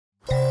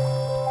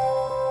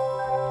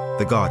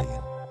The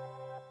Guardian.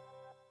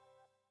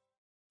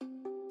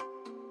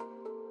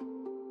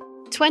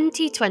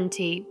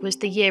 2020 was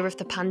the year of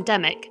the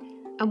pandemic,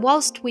 and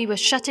whilst we were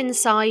shut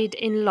inside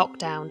in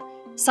lockdown,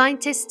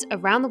 scientists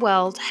around the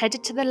world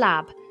headed to the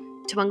lab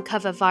to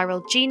uncover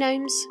viral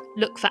genomes,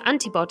 look for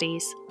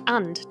antibodies,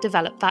 and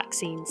develop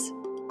vaccines.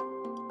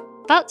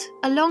 But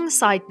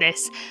alongside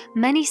this,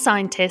 many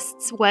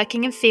scientists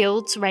working in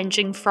fields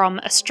ranging from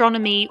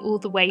astronomy all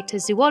the way to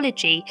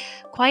zoology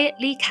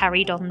quietly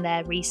carried on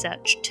their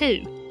research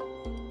too.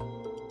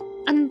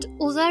 And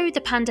although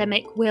the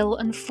pandemic will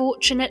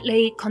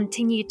unfortunately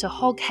continue to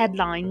hog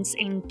headlines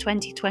in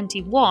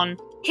 2021,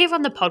 here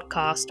on the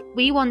podcast,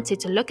 we wanted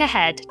to look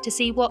ahead to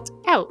see what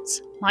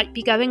else might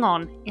be going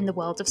on in the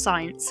world of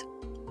science.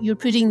 You're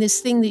putting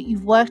this thing that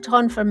you've worked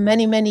on for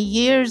many, many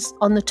years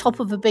on the top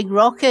of a big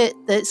rocket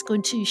that's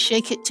going to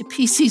shake it to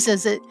pieces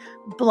as it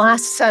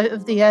blasts out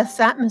of the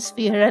Earth's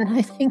atmosphere, and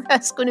I think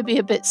that's going to be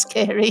a bit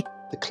scary.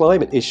 The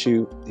climate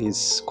issue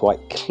is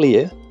quite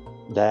clear,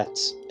 that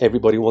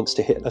everybody wants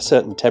to hit a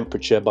certain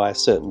temperature by a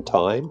certain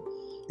time.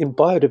 In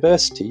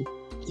biodiversity,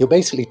 you're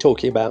basically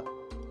talking about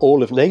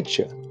all of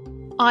nature.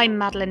 I'm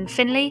Madeline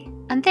Finley,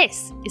 and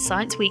this is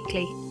Science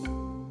Weekly.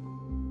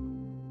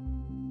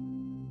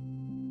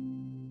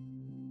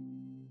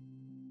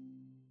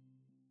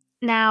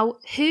 Now,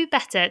 who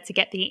better to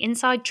get the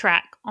inside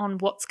track on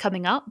what's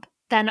coming up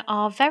than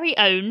our very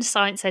own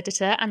science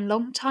editor and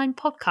long-time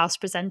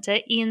podcast presenter,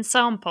 Ian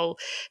Sample,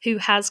 who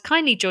has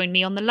kindly joined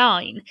me on the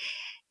line.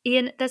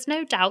 Ian, there's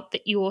no doubt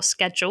that your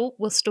schedule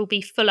will still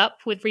be full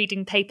up with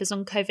reading papers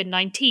on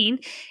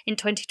COVID-19 in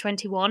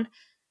 2021.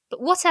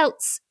 But what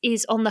else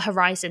is on the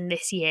horizon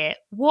this year?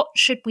 What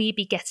should we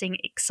be getting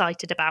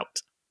excited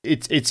about?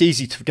 It's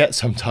easy to forget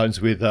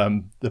sometimes with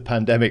the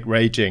pandemic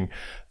raging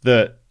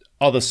that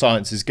other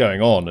science is going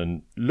on,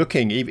 and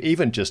looking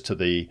even just to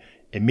the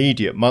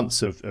immediate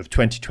months of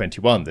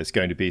 2021, there's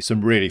going to be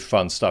some really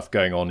fun stuff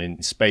going on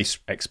in space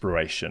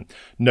exploration,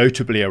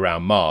 notably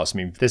around Mars. I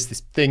mean, there's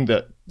this thing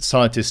that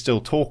scientists still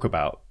talk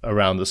about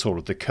around the sort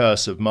of the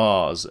curse of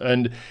Mars,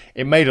 and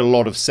it made a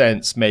lot of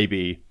sense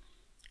maybe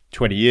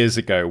 20 years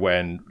ago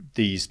when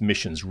these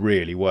missions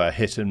really were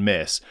hit and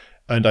miss.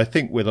 And I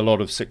think with a lot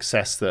of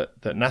success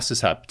that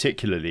NASA's had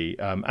particularly,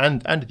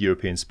 and the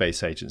European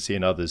Space Agency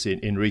and others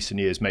in recent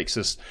years, makes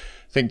us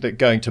think that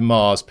going to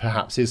Mars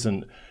perhaps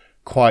isn't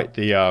quite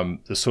the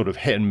sort of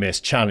hit and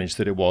miss challenge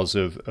that it was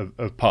of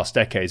past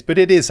decades. But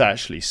it is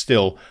actually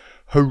still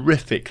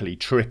horrifically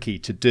tricky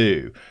to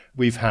do.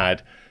 We've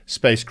had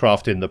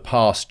spacecraft in the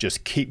past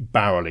just keep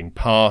barreling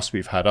past.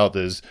 We've had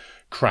others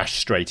crash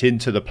straight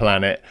into the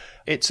planet.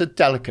 It's a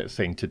delicate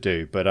thing to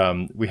do, but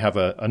we have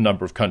a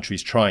number of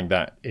countries trying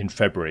that in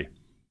February.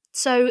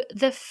 So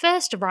the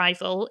first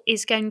arrival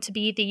is going to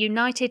be the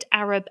United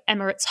Arab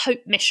Emirates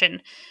HOPE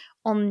mission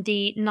on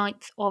the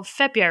 9th of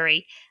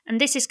February. And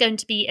this is going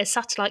to be a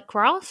satellite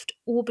craft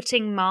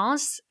orbiting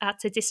Mars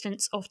at a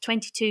distance of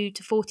 22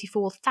 to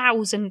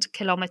 44,000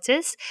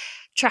 kilometres,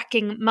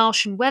 tracking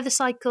Martian weather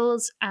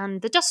cycles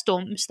and the dust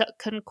storms that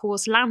can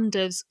cause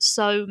landers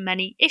so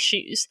many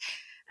issues.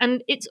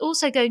 And it's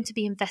also going to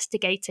be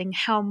investigating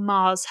how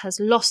Mars has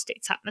lost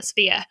its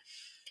atmosphere.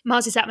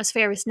 Mars's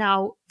atmosphere is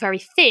now very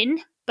thin,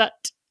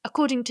 but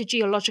according to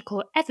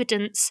geological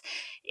evidence,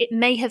 it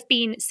may have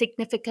been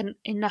significant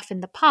enough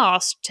in the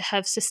past to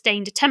have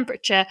sustained a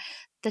temperature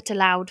that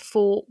allowed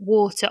for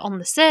water on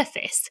the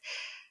surface.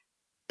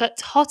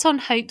 But hot on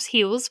HOPE's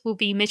heels will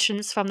be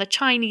missions from the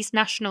Chinese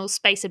National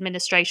Space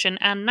Administration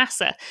and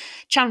NASA,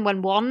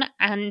 Tianwen-1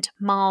 and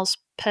Mars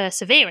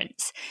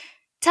Perseverance.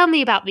 Tell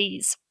me about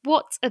these.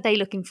 What are they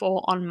looking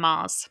for on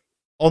Mars?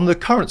 On the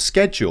current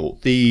schedule,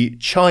 the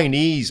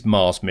Chinese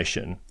Mars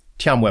mission,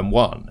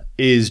 Tianwen-1,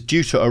 is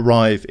due to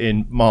arrive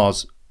in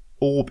Mars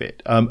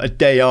orbit a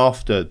day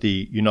after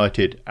the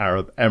United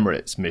Arab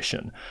Emirates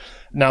mission.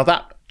 Now,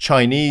 that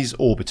Chinese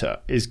orbiter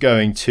is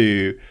going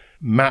to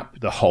map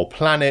the whole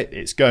planet.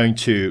 It's going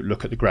to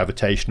look at the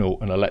gravitational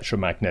and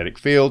electromagnetic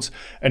fields,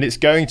 and it's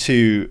going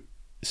to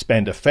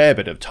spend a fair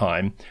bit of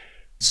time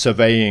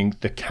surveying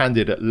the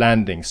candidate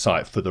landing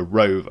site for the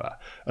rover.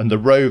 And the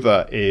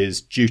rover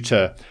is due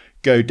to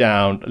go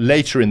down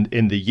later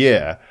in the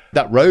year.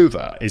 That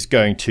rover is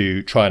going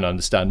to try and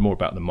understand more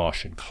about the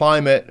Martian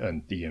climate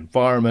and the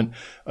environment,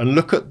 and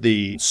look at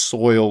the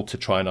soil to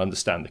try and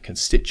understand the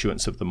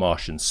constituents of the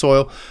Martian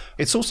soil.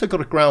 It's also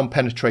got a ground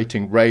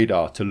penetrating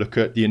radar to look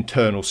at the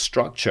internal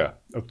structure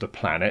of the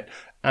planet.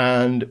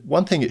 And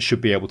one thing it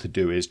should be able to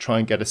do is try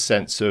and get a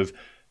sense of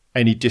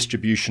any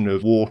distribution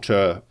of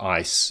water,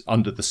 ice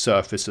under the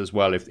surface as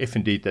well, if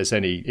indeed there's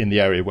any in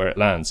the area where it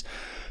lands.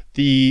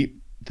 The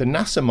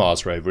NASA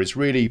Mars rover is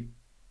really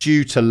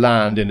due to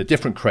land in a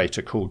different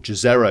crater called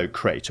Jezero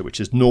crater, which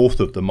is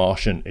north of the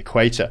Martian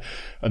equator.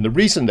 And the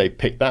reason they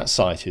picked that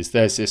site is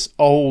there's this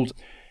old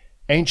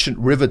ancient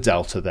river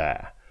delta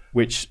there,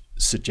 which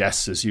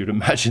suggests, as you'd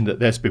imagine, that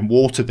there's been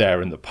water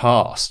there in the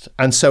past.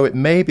 And so it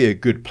may be a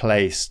good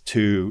place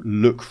to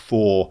look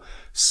for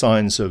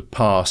signs of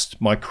past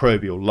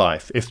microbial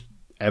life, if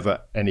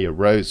ever any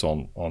arose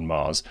on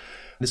Mars.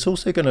 It's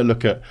also going to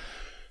look at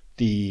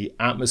the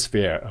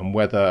atmosphere and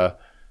whether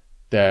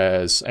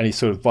there's any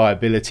sort of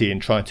viability in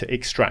trying to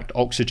extract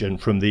oxygen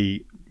from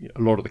a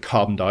lot of the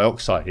carbon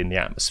dioxide in the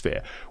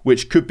atmosphere,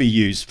 which could be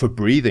used for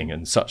breathing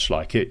and such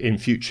like it in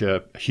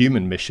future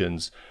human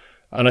missions.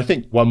 And I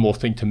think one more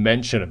thing to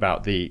mention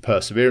about the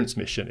Perseverance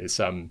mission is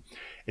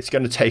it's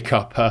going to take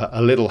up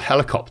a little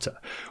helicopter,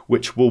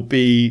 which will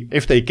be,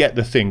 if they get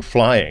the thing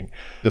flying,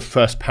 the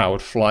first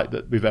powered flight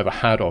that we've ever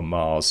had on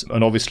Mars.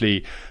 And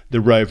obviously the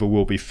rover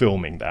will be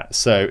filming that.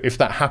 So if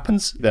that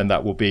happens, then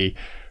that will be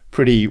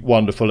pretty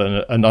wonderful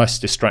and a nice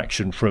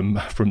distraction from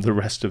the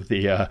rest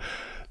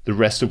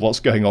of what's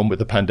going on with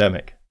the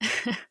pandemic.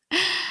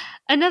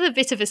 Another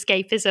bit of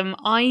escapism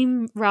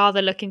I'm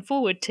rather looking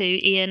forward to,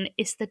 Ian,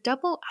 is the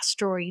Double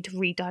Asteroid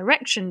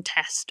Redirection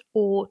Test,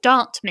 or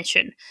DART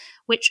mission,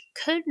 which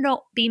could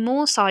not be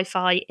more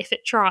sci-fi if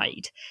it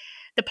tried.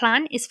 The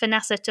plan is for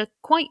NASA to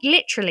quite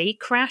literally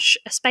crash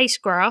a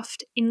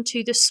spacecraft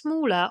into the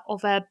smaller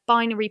of a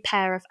binary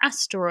pair of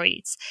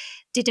asteroids,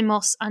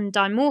 Didymos and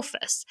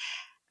Dimorphos,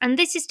 and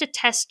this is to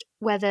test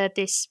whether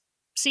this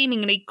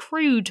seemingly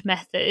crude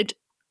method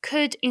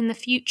could in the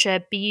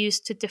future be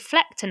used to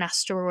deflect an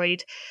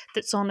asteroid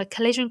that's on a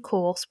collision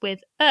course with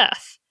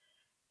Earth.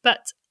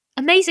 But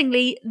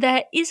amazingly,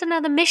 there is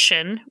another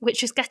mission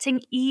which is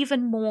getting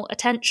even more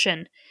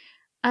attention,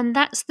 and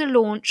that's the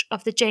launch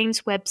of the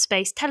James Webb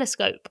Space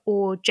Telescope,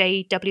 or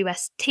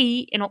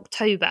JWST, in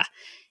October.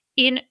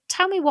 Ian,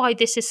 tell me why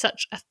this is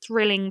such a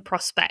thrilling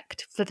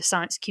prospect for the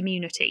science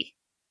community.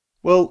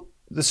 Well,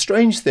 the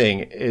strange thing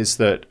is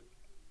that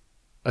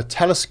a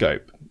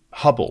telescope,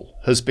 Hubble,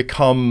 has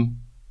become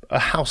a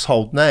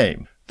household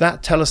name.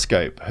 That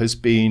telescope has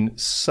been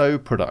so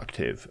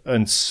productive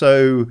and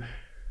so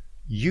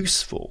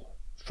useful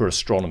for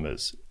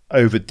astronomers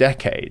over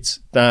decades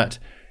that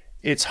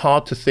it's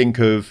hard to think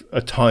of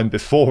a time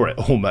before it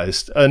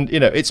almost. And,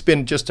 it's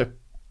been just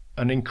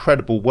an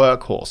incredible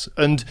workhorse.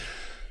 And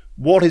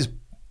what is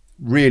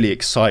really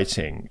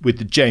exciting with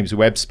the James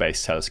Webb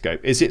Space Telescope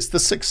is it's the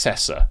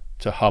successor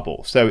to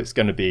Hubble. So it's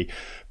going to be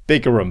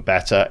bigger and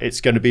better. It's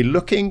going to be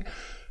looking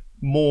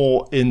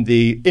more in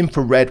the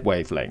infrared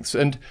wavelengths.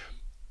 And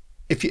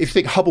if you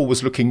think Hubble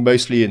was looking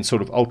mostly in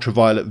sort of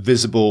ultraviolet,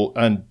 visible,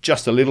 and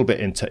just a little bit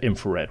into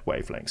infrared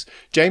wavelengths,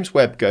 James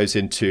Webb goes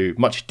into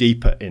much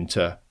deeper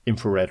into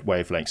infrared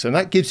wavelengths. And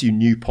that gives you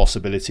new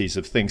possibilities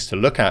of things to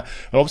look at,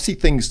 and obviously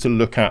things to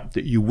look at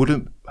that you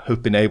wouldn't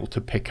have been able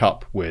to pick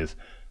up with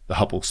the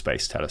Hubble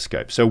Space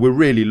Telescope. So we're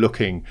really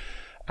looking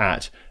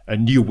at a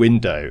new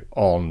window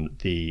on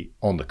the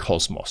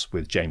cosmos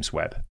with James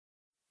Webb.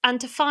 And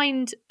to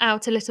find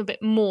out a little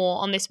bit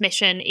more on this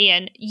mission,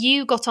 Ian,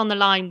 you got on the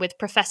line with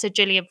Professor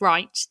Gillian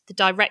Wright, the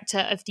director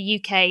of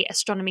the UK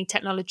Astronomy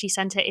Technology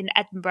Centre in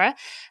Edinburgh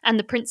and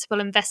the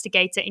principal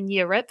investigator in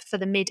Europe for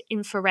the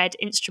mid-infrared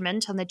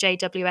instrument on the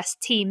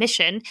JWST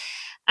mission.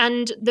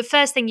 And the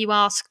first thing you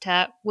asked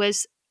her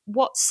was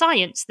what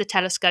science the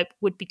telescope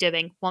would be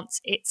doing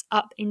once it's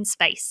up in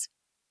space.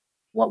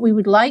 What we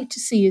would like to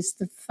see is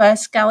the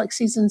first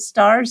galaxies and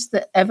stars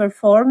that ever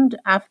formed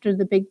after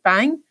the Big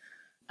Bang.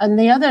 And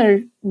the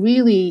other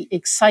really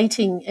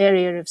exciting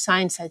area of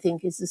science, I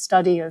think, is the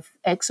study of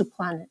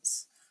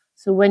exoplanets.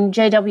 So when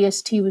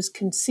JWST was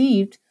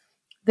conceived,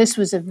 this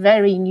was a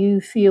very new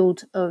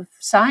field of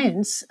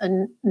science.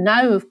 And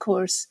now, of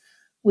course,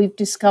 we've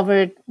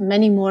discovered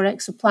many more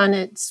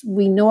exoplanets.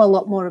 We know a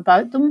lot more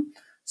about them.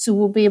 So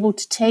we'll be able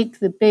to take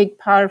the big,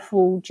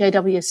 powerful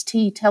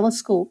JWST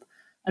telescope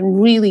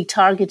and really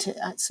target it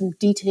at some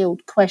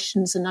detailed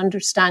questions and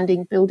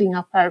understanding, building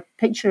up our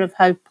picture of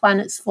how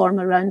planets form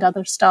around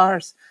other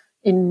stars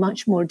in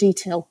much more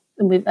detail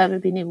than we've ever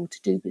been able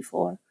to do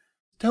before.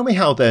 Tell me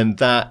how then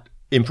that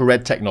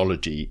infrared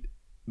technology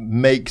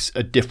makes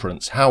a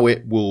difference, how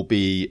it will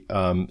be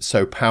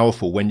so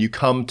powerful when you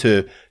come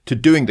to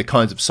doing the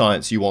kinds of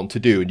science you want to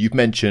do. And you've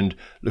mentioned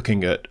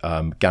looking at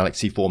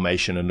galaxy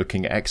formation and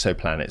looking at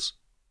exoplanets.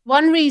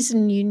 One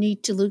reason you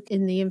need to look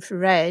in the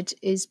infrared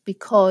is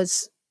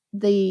because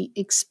the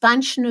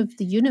expansion of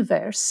the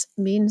universe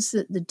means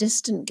that the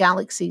distant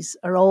galaxies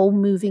are all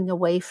moving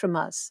away from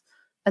us.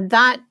 And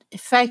that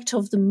effect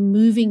of them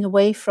moving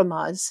away from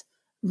us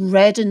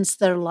reddens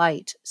their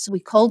light. So we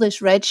call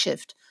this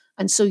redshift.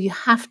 And so you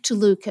have to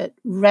look at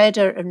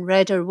redder and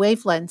redder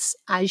wavelengths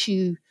as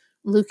you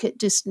look at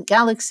distant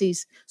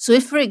galaxies. So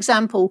if, for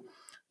example,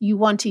 you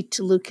wanted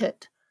to look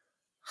at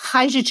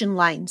hydrogen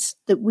lines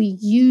that we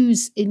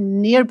use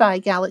in nearby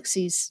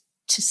galaxies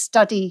to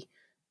study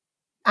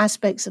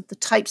aspects of the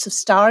types of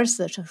stars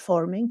that are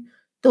forming,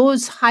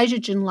 those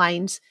hydrogen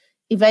lines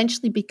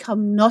eventually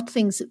become not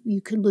things that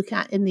you can look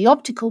at in the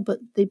optical, but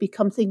they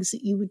become things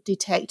that you would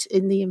detect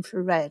in the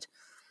infrared.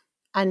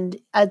 And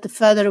the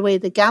further away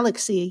the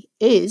galaxy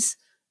is,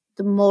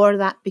 the more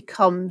that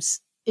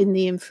becomes in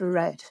the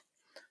infrared.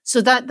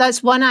 So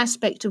that's one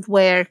aspect of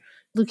where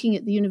looking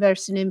at the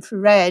universe in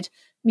infrared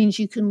means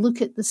you can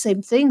look at the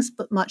same things,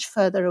 but much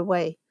further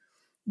away.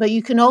 But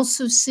you can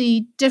also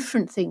see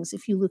different things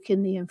if you look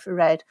in the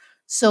infrared.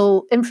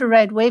 So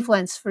infrared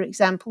wavelengths, for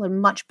example, are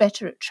much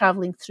better at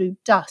traveling through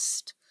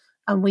dust.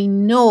 And we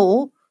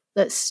know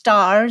that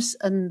stars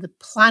and the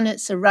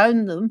planets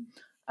around them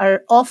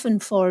are often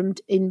formed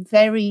in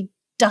very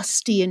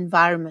dusty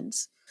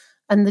environments.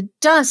 And the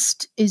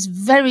dust is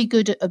very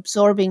good at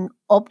absorbing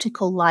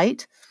optical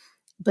light,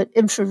 but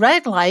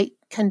infrared light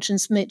can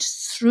transmit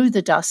through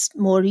the dust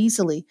more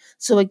easily.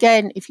 So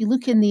again, if you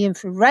look in the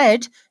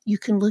infrared, you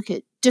can look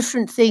at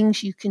different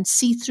things. You can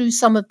see through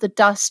some of the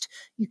dust.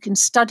 You can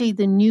study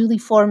the newly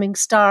forming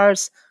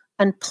stars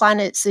and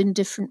planets in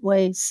different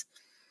ways.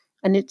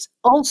 And it's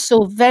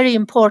also very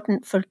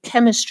important for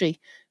chemistry,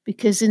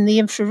 because in the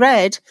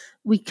infrared,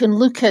 we can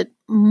look at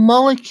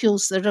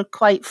molecules that are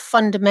quite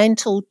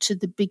fundamental to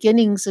the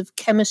beginnings of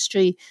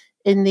chemistry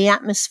in the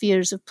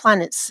atmospheres of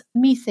planets.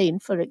 Methane,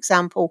 for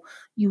example,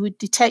 you would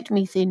detect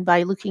methane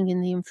by looking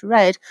in the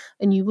infrared,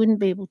 and you wouldn't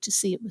be able to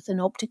see it with an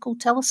optical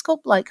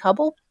telescope like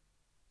Hubble.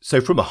 So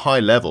from a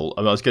high level,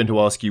 I was going to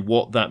ask you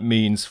what that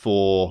means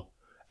for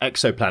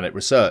exoplanet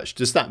research.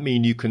 Does that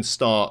mean you can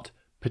start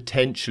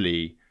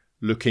potentially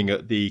looking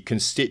at the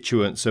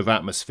constituents of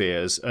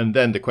atmospheres? And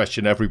then the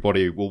question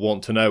everybody will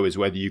want to know is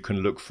whether you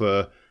can look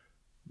for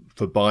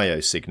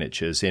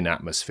biosignatures in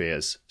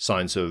atmospheres,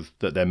 signs of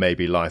that there may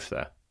be life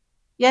there.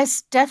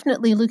 Yes,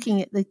 definitely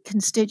looking at the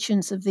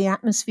constituents of the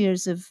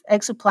atmospheres of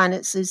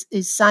exoplanets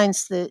is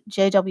science that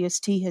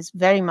JWST has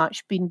very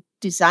much been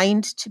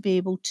designed to be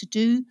able to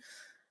do.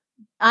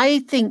 I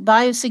think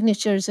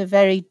biosignatures are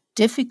very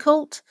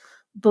difficult,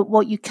 but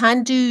what you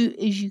can do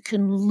is you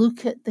can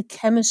look at the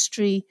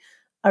chemistry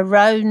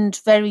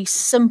around very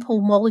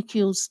simple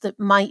molecules that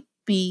might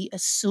be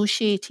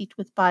associated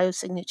with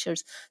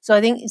biosignatures. So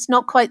I think it's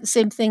not quite the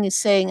same thing as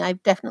saying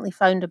I've definitely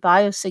found a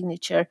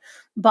biosignature,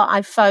 but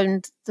I've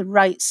found the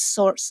right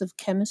sorts of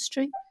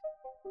chemistry.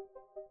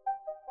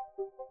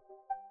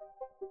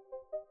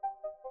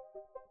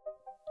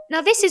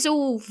 Now, this is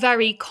all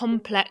very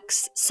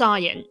complex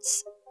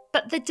science,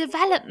 but the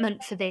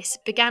development for this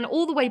began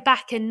all the way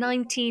back in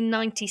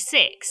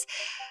 1996.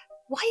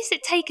 Why has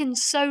it taken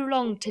so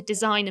long to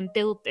design and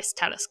build this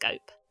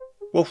telescope?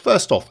 Well,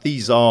 first off,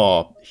 these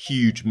are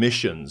huge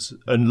missions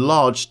and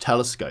large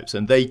telescopes,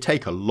 and they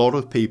take a lot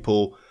of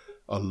people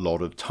a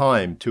lot of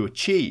time to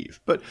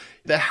achieve. But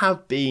there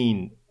have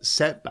been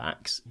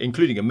setbacks,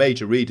 including a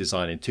major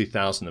redesign in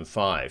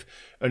 2005.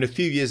 And a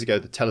few years ago,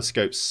 the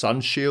telescope's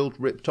sun shield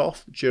ripped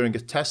off during a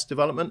test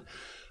development.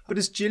 But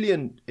as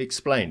Gillian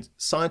explained,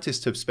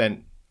 scientists have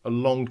spent a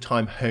long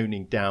time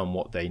honing down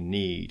what they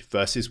need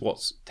versus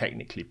what's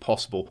technically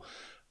possible.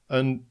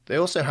 And they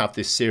also have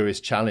this serious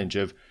challenge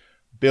of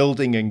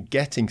building and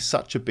getting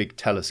such a big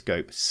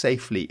telescope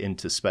safely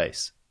into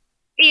space.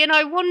 Ian,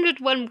 I wondered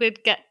when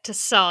we'd get to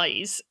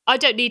size. I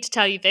don't need to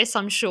tell you this,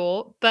 I'm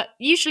sure, but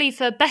usually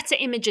for better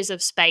images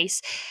of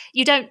space,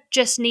 you don't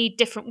just need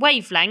different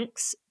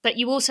wavelengths, but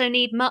you also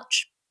need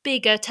much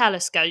bigger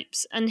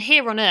telescopes. And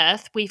here on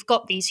Earth, we've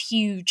got these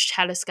huge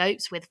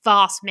telescopes with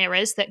vast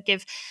mirrors that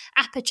give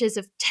apertures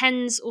of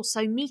tens or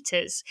so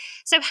meters.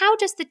 So how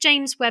does the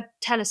James Webb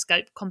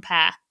Telescope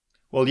compare?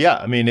 Well, yeah,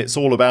 I mean, it's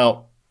all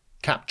about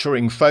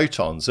capturing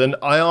photons. And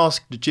I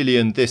asked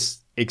Gillian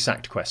this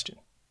exact question.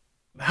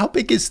 How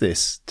big is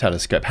this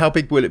telescope? How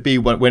big will it be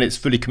when it's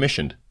fully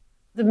commissioned?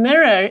 The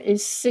mirror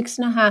is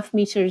 6.5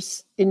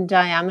 meters in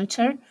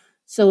diameter.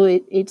 So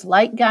its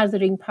light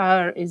gathering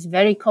power is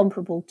very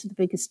comparable to the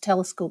biggest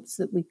telescopes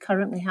that we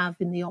currently have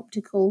in the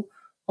optical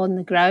on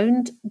the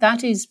ground.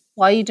 That is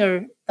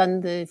wider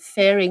than the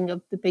fairing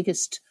of the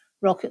biggest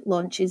rocket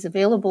launches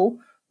available,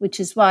 which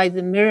is why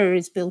the mirror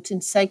is built in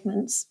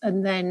segments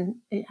and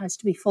then it has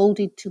to be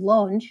folded to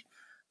launch.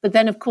 But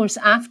then, of course,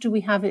 after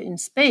we have it in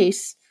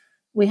space,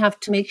 we have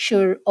to make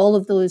sure all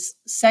of those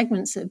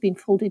segments that have been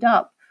folded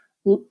up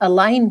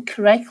align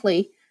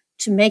correctly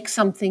to make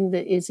something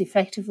that is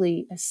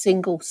effectively a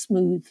single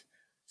smooth,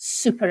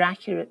 super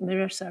accurate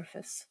mirror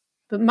surface.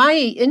 But my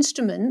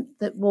instrument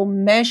that will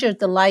measure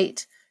the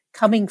light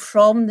coming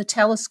from the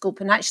telescope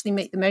and actually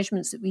make the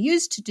measurements that we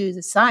use to do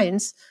the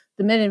science,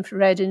 the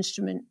mid-infrared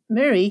instrument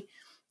MIRI,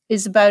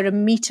 is about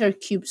 1 meter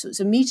cubed. So it's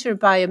 1 meter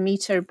by 1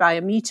 meter by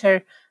 1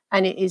 meter,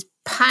 and it is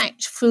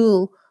packed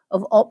full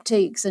of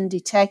optics and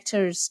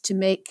detectors to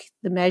make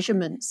the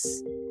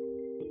measurements.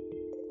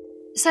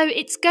 So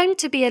it's going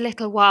to be a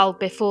little while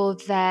before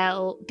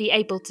they'll be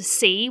able to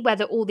see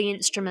whether all the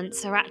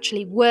instruments are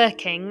actually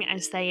working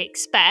as they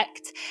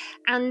expect.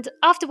 And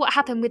after what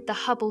happened with the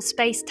Hubble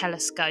Space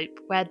Telescope,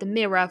 where the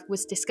mirror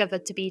was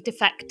discovered to be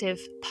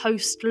defective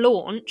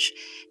post-launch,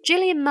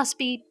 Gillian must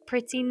be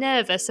pretty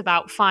nervous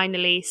about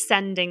finally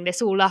sending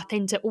this all up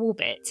into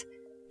orbit.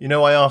 You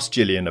know, I asked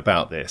Gillian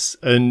about this,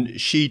 and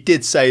she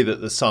did say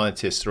that the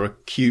scientists are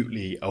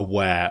acutely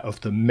aware of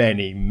the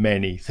many,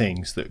 many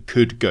things that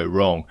could go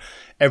wrong.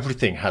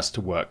 Everything has to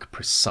work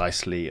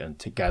precisely and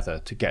together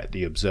to get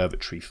the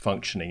observatory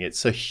functioning.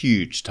 It's a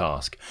huge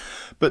task.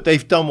 But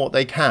they've done what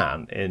they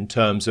can in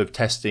terms of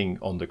testing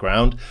on the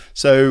ground,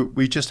 so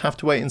we just have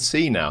to wait and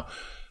see now.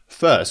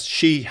 First,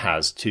 she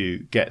has to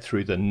get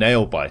through the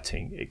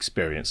nail-biting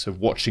experience of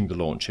watching the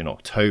launch in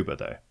October,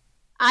 though.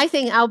 I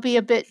think I'll be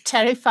a bit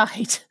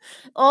terrified.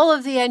 All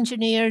of the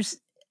engineers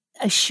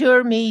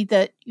assure me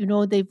that,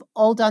 they've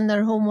all done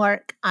their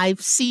homework.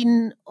 I've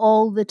seen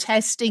all the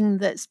testing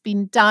that's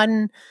been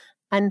done.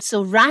 And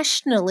so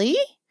rationally,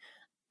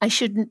 I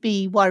shouldn't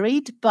be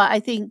worried. But I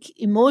think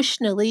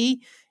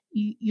emotionally,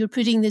 you're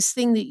putting this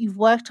thing that you've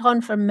worked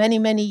on for many,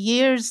 many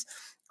years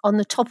on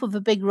the top of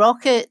a big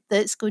rocket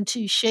that's going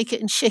to shake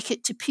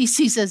it to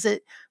pieces as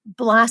it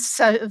blasts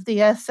out of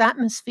the Earth's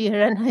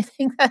atmosphere. And I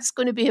think that's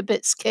going to be a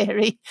bit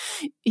scary,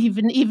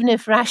 even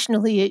if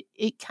rationally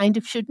it kind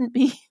of shouldn't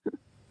be.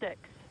 6,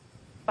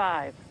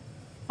 5,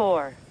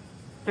 4,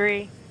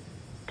 3,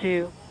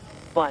 2,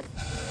 1,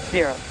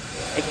 0.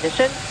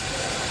 Ignition.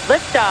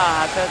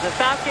 Liftoff of the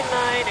Falcon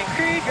 9 and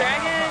Crew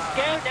Dragon.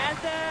 Go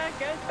NASA.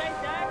 Go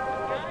SpaceX.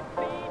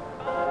 Godspeed.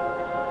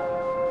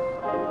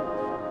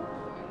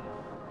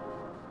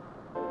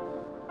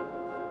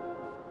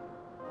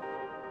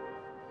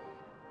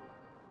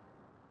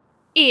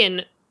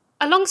 Ian,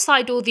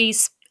 alongside all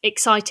these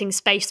exciting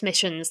space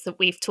missions that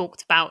we've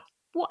talked about,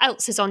 what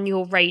else is on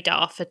your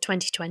radar for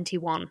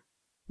 2021?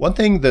 One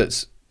thing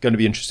that's going to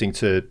be interesting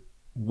to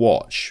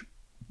watch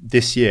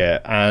this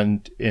year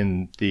and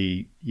in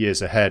the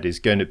years ahead is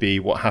going to be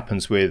what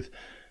happens with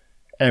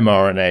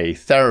mRNA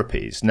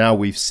therapies. Now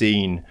we've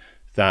seen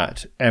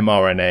that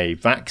mRNA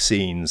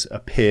vaccines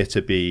appear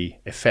to be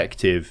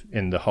effective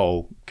in the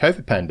whole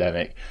COVID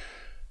pandemic.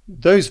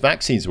 Those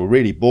vaccines were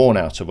really born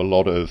out of a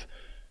lot of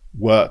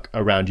work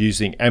around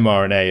using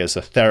mRNA as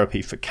a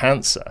therapy for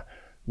cancer,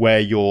 where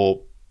you're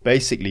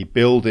basically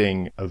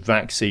building a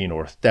vaccine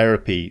or a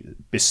therapy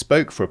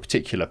bespoke for a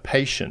particular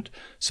patient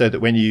so that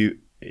when you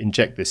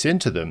inject this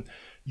into them,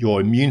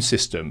 your immune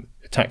system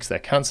attacks their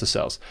cancer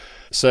cells.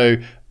 So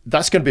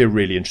that's going to be a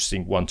really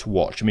interesting one to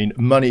watch. I mean,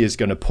 money is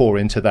going to pour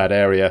into that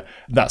area.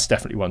 That's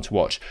definitely one to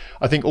watch.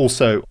 I think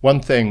also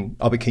one thing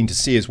I'll be keen to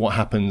see is what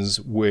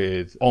happens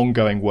with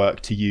ongoing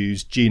work to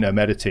use genome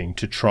editing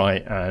to try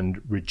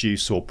and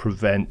reduce or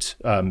prevent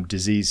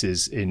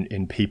diseases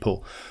in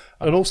people.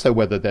 And also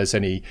whether there's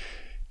any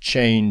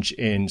change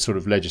in sort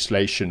of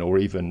legislation or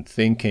even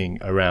thinking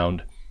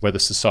around whether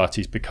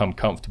societies become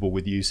comfortable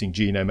with using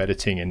genome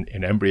editing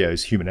in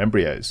embryos, human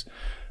embryos,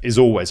 is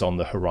always on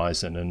the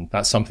horizon, and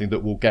that's something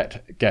that will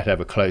get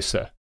ever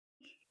closer.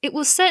 It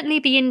will certainly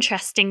be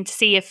interesting to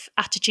see if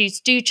attitudes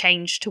do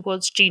change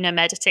towards genome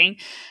editing,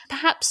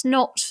 perhaps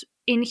not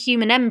in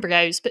human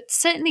embryos, but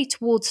certainly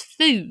towards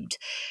food,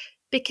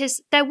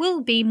 because there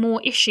will be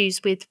more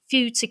issues with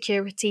food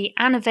security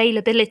and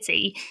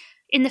availability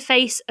in the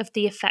face of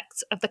the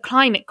effects of the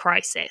climate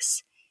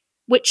crisis,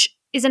 which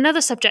is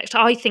another subject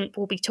I think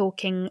we'll be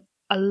talking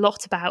a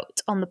lot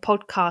about on the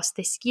podcast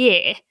this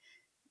year.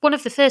 One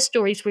of the first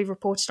stories we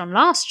reported on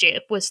last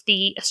year was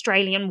the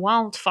Australian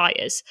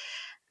wildfires.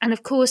 And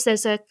of course,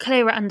 there's a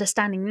clearer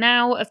understanding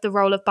now of the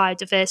role of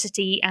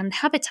biodiversity and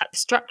habitat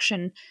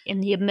destruction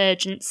in the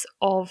emergence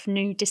of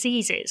new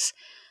diseases.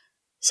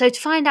 So to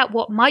find out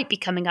what might be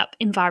coming up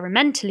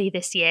environmentally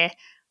this year,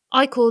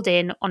 I called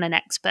in on an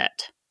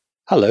expert.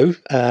 Hello,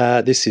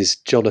 this is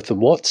Jonathan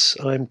Watts.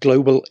 I'm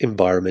Global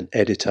Environment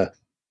Editor.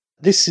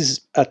 This is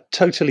a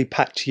totally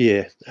packed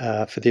year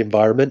for the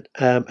environment,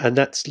 and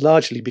that's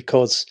largely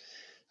because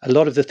a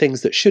lot of the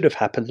things that should have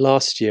happened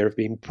last year have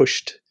been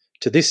pushed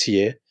to this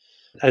year.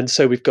 And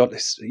so we've got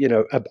this,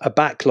 a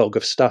backlog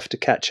of stuff to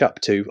catch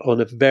up to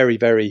on a very,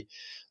 very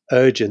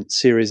urgent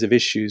series of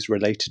issues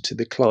related to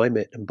the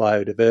climate and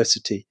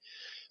biodiversity.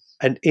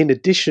 And in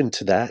addition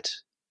to that,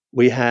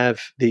 we have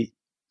the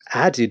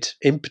added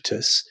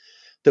impetus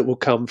that will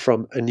come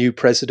from a new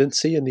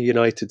presidency in the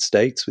United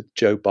States with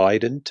Joe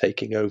Biden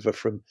taking over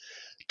from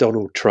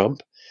Donald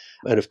Trump.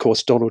 And of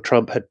course, Donald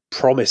Trump had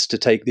promised to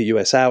take the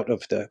US out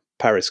of the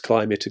Paris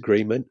Climate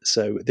Agreement.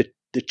 So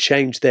the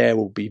change there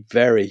will be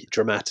very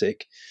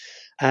dramatic.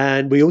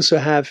 And we also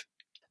have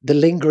the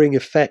lingering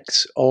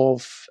effects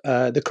of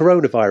the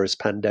coronavirus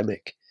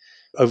pandemic.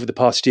 Over the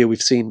past year,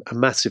 we've seen a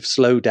massive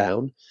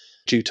slowdown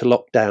due to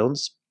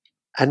lockdowns.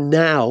 And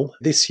now,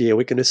 this year,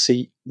 we're going to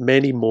see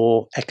many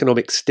more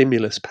economic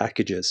stimulus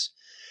packages.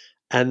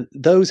 And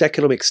those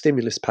economic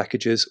stimulus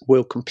packages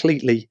will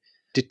completely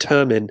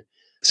determine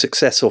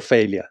success or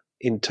failure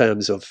in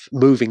terms of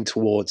moving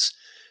towards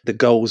the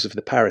goals of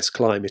the Paris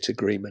Climate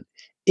Agreement.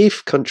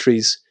 If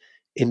countries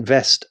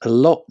invest a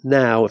lot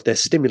now of their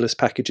stimulus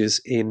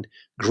packages in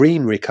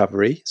green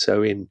recovery,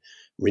 so in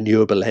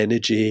renewable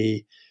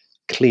energy,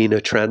 cleaner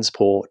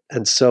transport,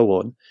 and so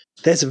on,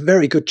 there's a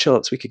very good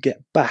chance we could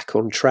get back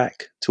on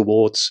track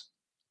towards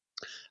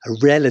a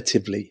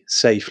relatively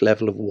safe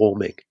level of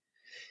warming.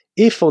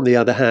 If, on the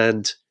other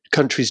hand,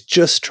 countries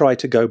just try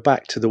to go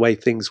back to the way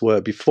things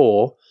were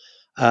before,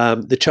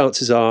 the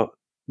chances are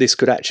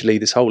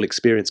this whole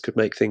experience could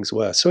make things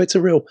worse. So it's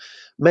a real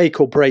make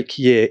or break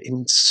year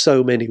in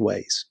so many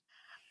ways.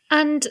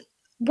 And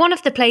one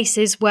of the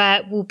places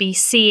where we'll be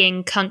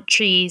seeing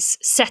countries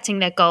setting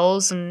their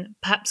goals and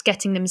perhaps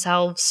getting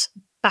themselves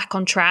back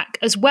on track,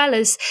 as well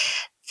as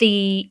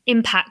the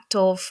impact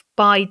of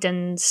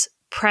Biden's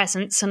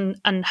presence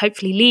and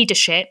hopefully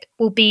leadership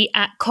will be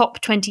at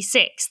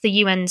COP26,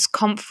 the UN's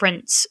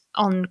conference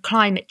on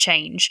climate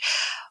change.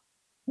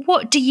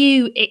 What do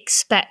you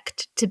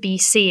expect to be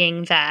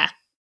seeing there?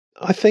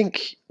 I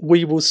think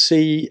we will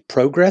see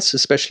progress,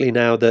 especially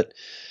now that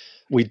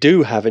we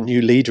do have a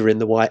new leader in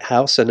the White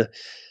House and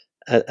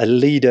a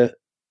leader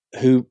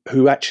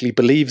who actually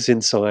believes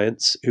in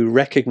science, who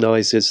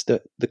recognizes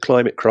that the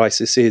climate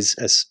crisis is,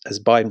 as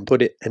Biden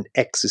put it, an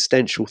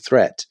existential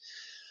threat.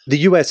 The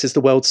US is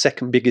the world's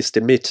second biggest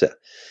emitter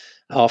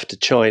after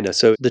China.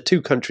 So the two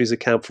countries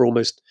account for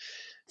almost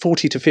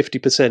 40 to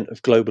 50%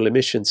 of global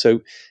emissions.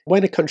 So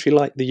when a country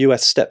like the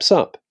US steps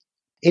up,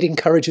 it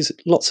encourages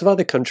lots of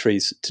other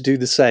countries to do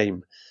the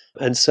same.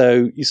 And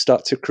so you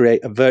start to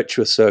create a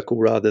virtuous circle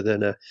rather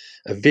than a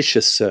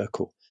vicious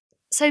circle.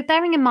 So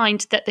bearing in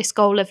mind that this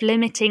goal of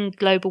limiting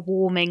global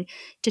warming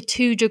to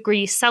 2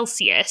 degrees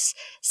Celsius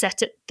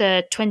set at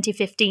the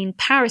 2015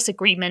 Paris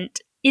Agreement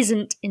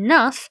isn't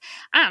enough,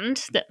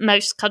 and that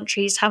most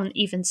countries haven't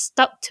even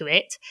stuck to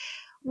it,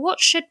 what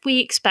should we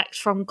expect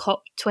from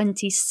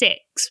COP26?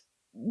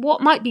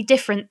 What might be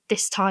different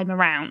this time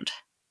around?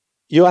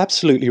 You're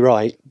absolutely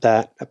right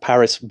that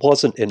Paris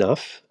wasn't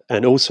enough,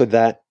 and also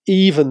that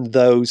even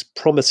those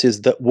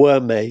promises that were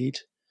made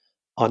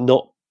are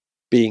not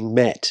being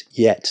met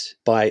yet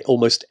by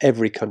almost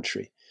every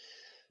country.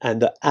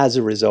 And that as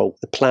a result,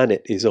 the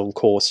planet is on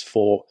course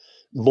for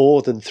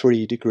more than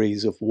 3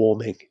 degrees of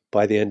warming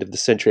by the end of the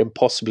century, and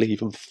possibly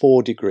even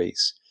 4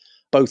 degrees.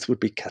 Both would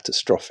be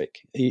catastrophic.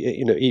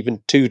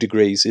 Even 2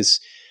 degrees is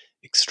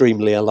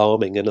extremely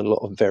alarming, and a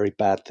lot of very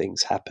bad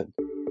things happen.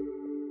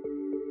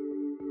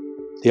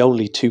 The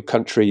only 2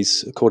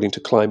 countries, according to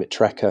Climate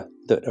Tracker,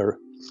 that are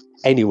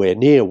anywhere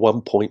near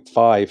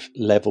 1.5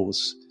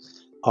 levels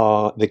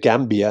are the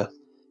Gambia,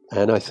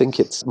 and I think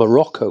it's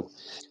Morocco.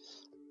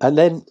 And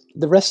then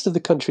the rest of the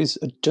countries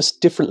are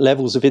just different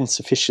levels of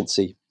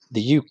insufficiency.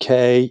 The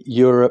UK,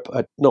 Europe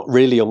are not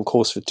really on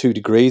course for 2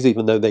 degrees,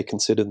 even though they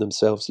consider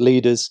themselves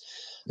leaders.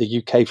 The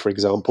UK, for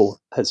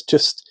example, has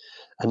just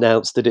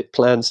announced that it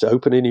plans to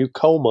open a new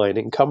coal mine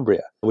in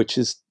Cumbria, which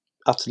is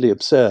utterly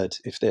absurd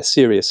if they're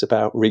serious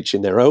about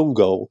reaching their own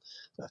goal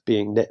of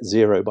being net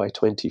zero by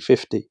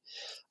 2050.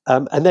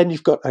 And then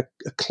you've got a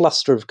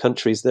cluster of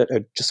countries that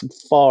are just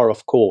far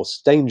off course,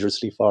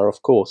 dangerously far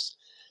off course.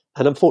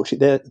 And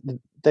unfortunately,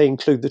 they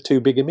include the 2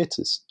 big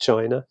emitters,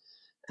 China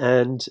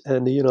and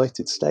the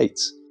United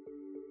States.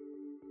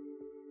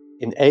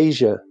 In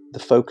Asia, the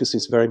focus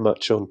is very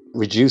much on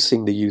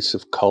reducing the use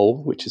of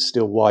coal, which is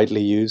still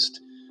widely used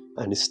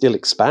and is still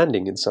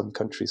expanding in some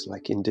countries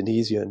like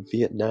Indonesia and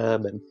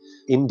Vietnam and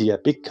India,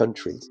 big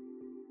countries.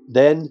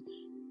 Then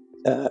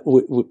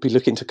we'd be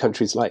looking to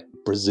countries like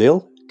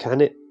Brazil. Can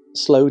it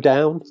slow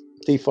down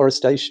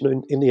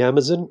deforestation in the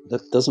Amazon?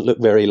 That doesn't look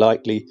very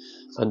likely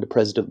under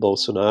President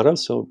Bolsonaro,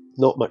 so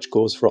not much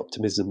cause for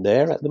optimism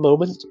there at the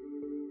moment.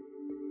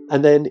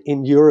 And then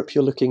in Europe,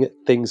 you're looking at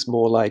things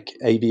more like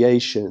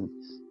aviation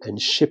and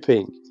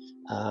shipping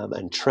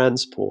and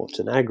transport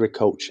and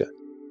agriculture.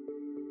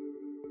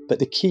 But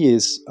the key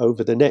is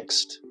over the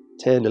next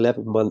 10,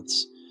 11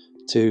 months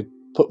to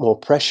put more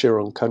pressure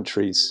on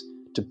countries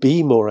to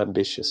be more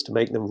ambitious, to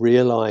make them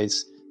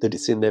realize that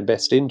it's in their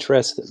best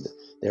interest, that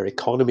their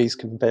economies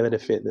can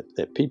benefit, that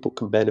their people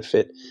can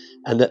benefit,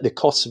 and that the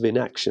costs of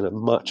inaction are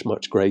much,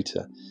 much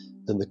greater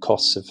than the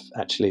costs of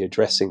actually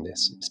addressing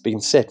this. It's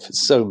been said for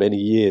so many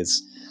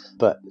years,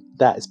 but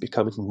that is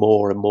becoming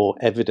more and more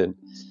evident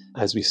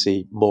as we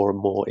see more and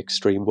more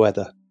extreme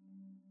weather.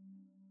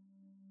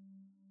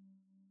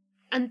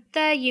 And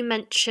there you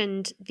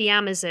mentioned the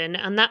Amazon,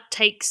 and that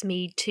takes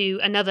me to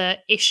another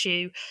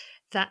issue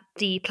that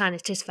the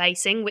planet is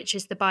facing, which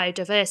is the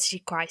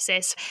biodiversity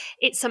crisis.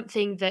 It's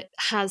something that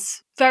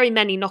has very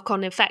many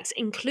knock-on effects,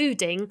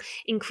 including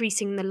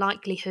increasing the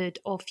likelihood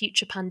of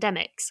future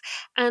pandemics.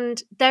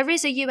 And there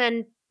is a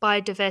UN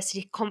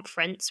biodiversity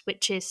conference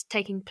which is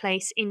taking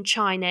place in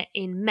China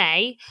in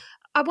May.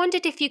 I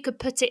wondered if you could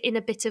put it in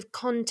a bit of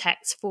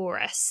context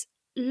for us.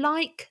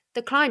 Like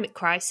the climate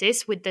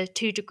crisis with the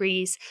 2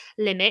 degrees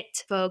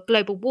limit for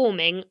global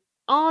warming,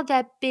 are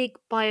there big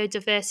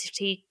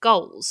biodiversity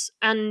goals?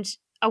 And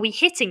are we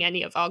hitting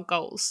any of our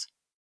goals?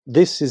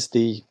 This is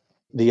the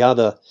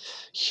other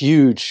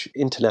huge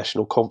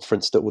international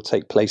conference that will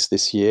take place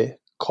this year,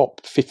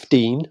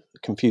 COP15.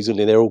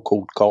 Confusingly, they're all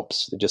called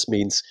COPs. It just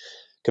means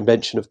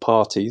Convention of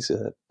Parties,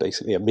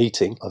 basically a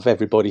meeting of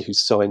everybody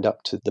who's signed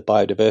up to the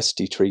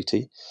Biodiversity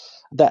Treaty.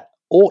 That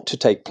ought to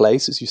take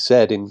place, as you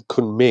said, in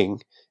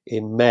Kunming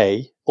in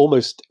May.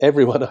 Almost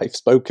everyone I've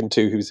spoken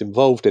to who's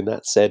involved in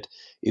that said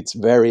it's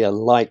very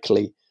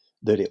unlikely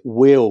that it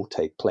will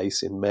take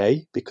place in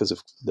May because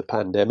of the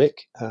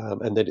pandemic,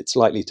 and that it's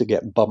likely to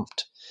get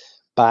bumped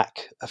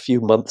back a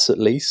few months at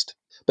least.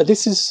 But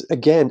this is,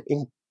 again,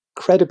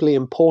 incredibly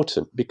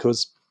important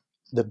because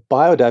the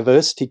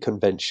Biodiversity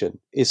Convention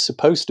is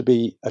supposed to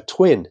be a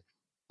twin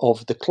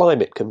of the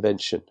Climate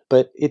Convention,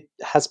 but it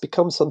has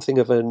become something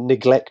of a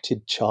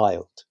neglected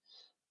child.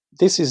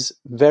 This is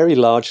very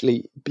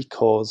largely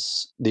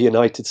because the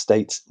United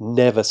States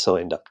never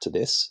signed up to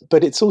this,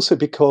 but it's also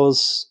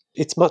because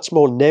it's much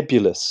more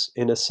nebulous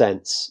in a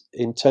sense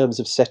in terms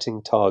of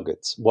setting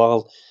targets.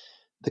 While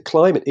the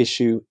climate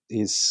issue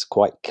is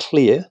quite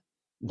clear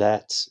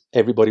that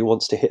everybody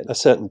wants to hit a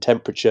certain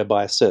temperature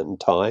by a certain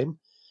time,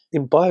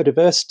 in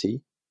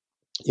biodiversity,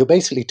 you're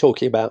basically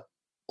talking about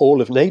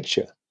all of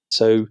nature.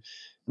 So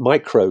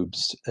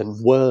microbes and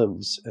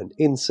worms and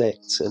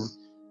insects and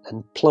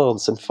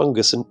plants and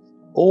fungus and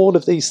all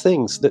of these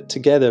things that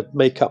together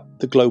make up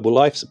the global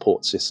life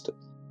support system.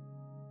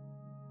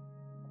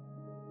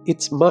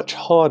 It's much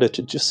harder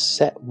to just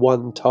set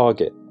one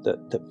target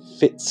that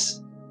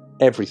fits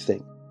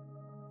everything.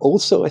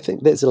 Also, I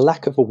think there's a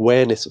lack of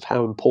awareness of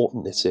how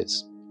important this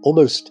is.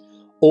 Almost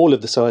all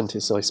of the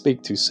scientists I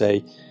speak to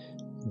say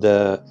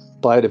the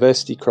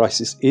biodiversity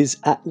crisis is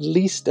at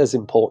least as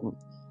important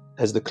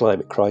as the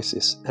climate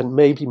crisis, and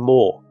maybe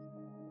more.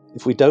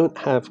 If we don't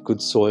have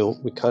good soil,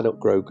 we cannot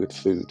grow good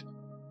food.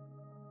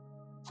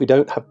 If we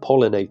don't have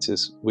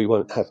pollinators, we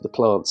won't have the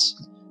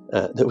plants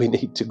that we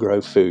need to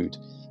grow food.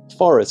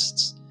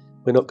 Forests,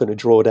 we're not going to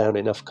draw down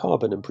enough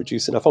carbon and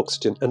produce enough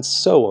oxygen, and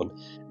so on.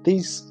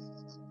 These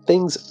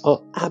things are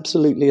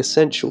absolutely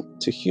essential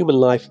to human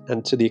life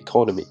and to the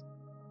economy.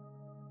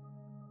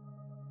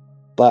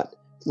 But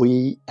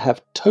we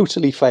have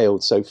totally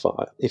failed so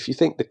far. If you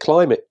think the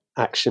climate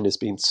action has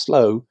been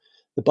slow,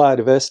 the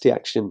biodiversity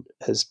action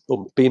has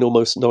been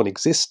almost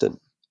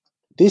non-existent.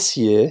 This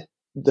year,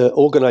 the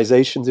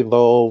organizations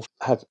involved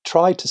have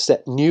tried to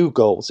set new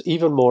goals,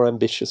 even more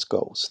ambitious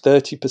goals.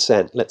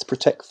 30%, let's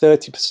protect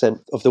 30%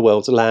 of the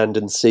world's land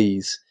and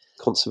seas,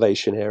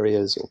 conservation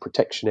areas or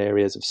protection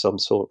areas of some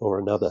sort or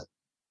another.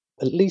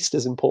 At least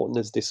as important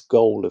as this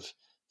goal of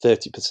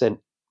 30%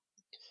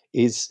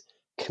 is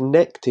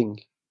connecting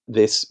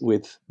this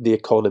with the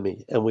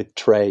economy and with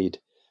trade.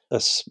 A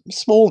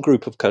small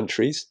group of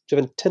countries,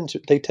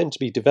 they tend to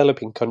be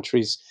developing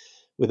countries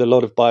with a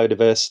lot of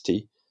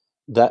biodiversity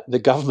that the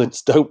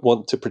governments don't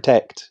want to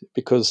protect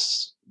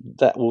because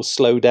that will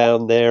slow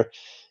down their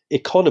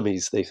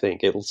economies, they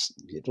think. It'll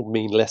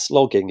mean less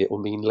logging, it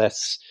will mean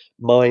less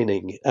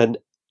mining. And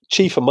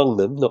chief among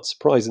them, not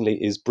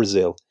surprisingly, is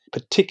Brazil.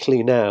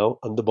 Particularly now,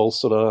 under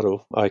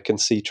Bolsonaro, I can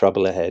see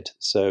trouble ahead.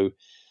 So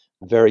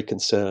I'm very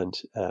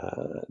concerned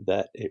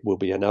that it will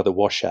be another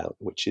washout,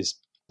 which is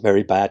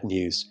very bad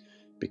news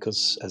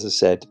because, as I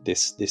said,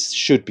 this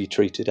should be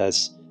treated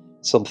as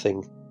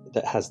something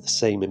that has the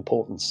same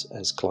importance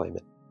as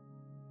climate.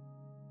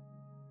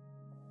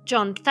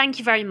 John, thank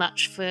you very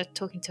much for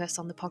talking to us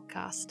on the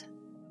podcast.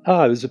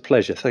 It was a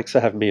pleasure. Thanks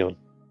for having me on.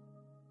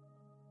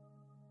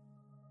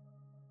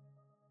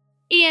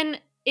 Ian,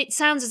 it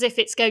sounds as if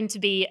it's going to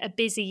be a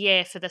busy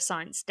year for the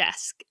Science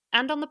Desk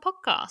and on the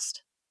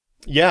podcast.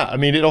 Yeah, I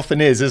mean, it often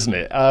is, isn't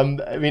it?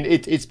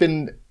 It's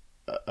been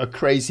a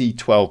crazy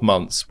 12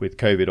 months with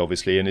COVID,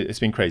 obviously, and it's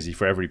been crazy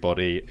for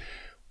everybody.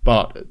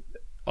 But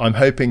I'm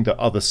hoping that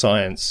other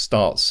science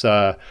starts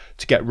to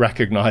get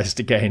recognised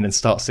again and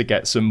starts to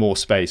get some more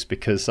space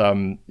because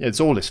it's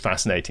all this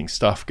fascinating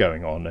stuff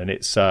going on. And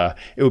it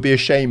would be a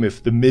shame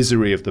if the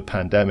misery of the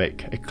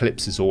pandemic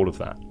eclipses all of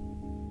that.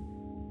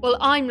 Well,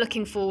 I'm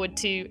looking forward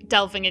to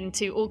delving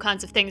into all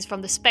kinds of things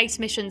from the space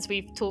missions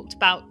we've talked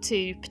about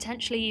to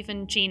potentially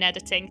even gene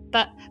editing.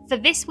 But for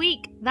this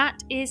week,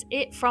 that is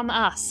it from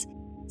us.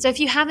 So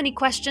if you have any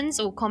questions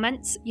or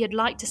comments you'd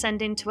like to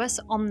send in to us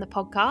on the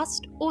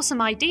podcast, or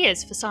some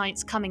ideas for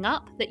science coming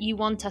up that you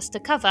want us to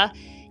cover,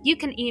 you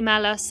can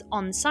email us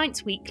on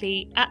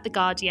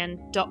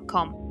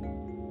scienceweekly@theguardian.com.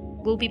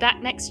 We'll be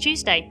back next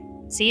Tuesday.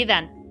 See you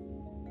then.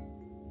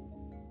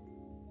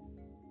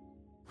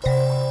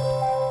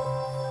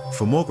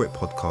 For more great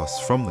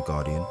podcasts from The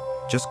Guardian,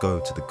 just go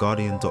to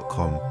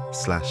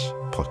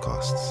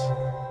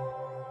theguardian.com/podcasts.